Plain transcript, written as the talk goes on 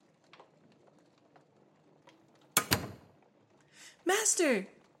Master!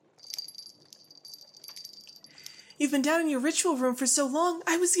 You've been down in your ritual room for so long,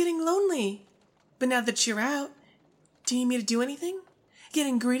 I was getting lonely. But now that you're out, do you need me to do anything? Get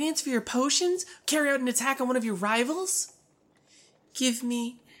ingredients for your potions? Carry out an attack on one of your rivals? Give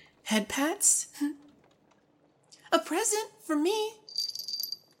me head pats? A present for me?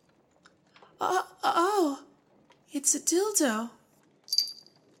 Oh, it's a dildo.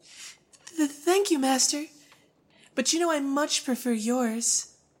 Thank you, Master. But you know I much prefer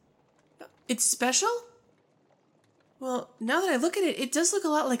yours. It's special? Well, now that I look at it, it does look a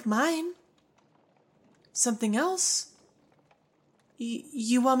lot like mine. Something else?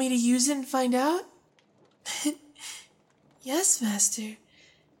 You want me to use it and find out? Yes, Master.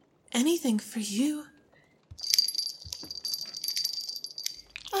 Anything for you.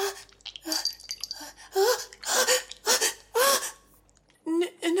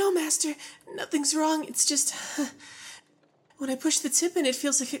 No, Master. Nothing's wrong. It's just... when I push the tip in, it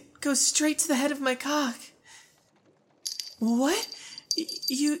feels like it goes straight to the head of my cock. What?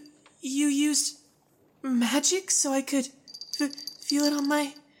 You used magic so I could feel it on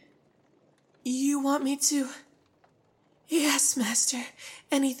my... You want me to... Yes, Master.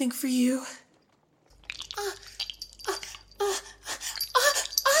 Anything for you.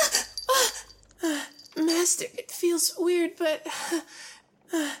 Master, it feels weird, but...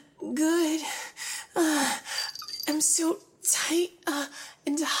 good. I'm so tight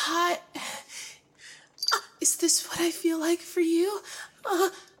and hot. Is this what I feel like for you?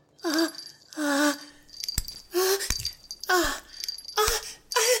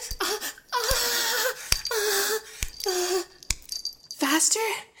 Faster?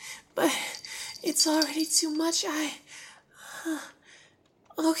 But it's already too much.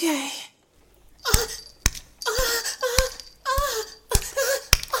 Okay.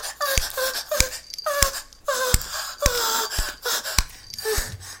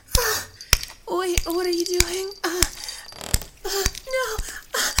 Wait, what are you doing?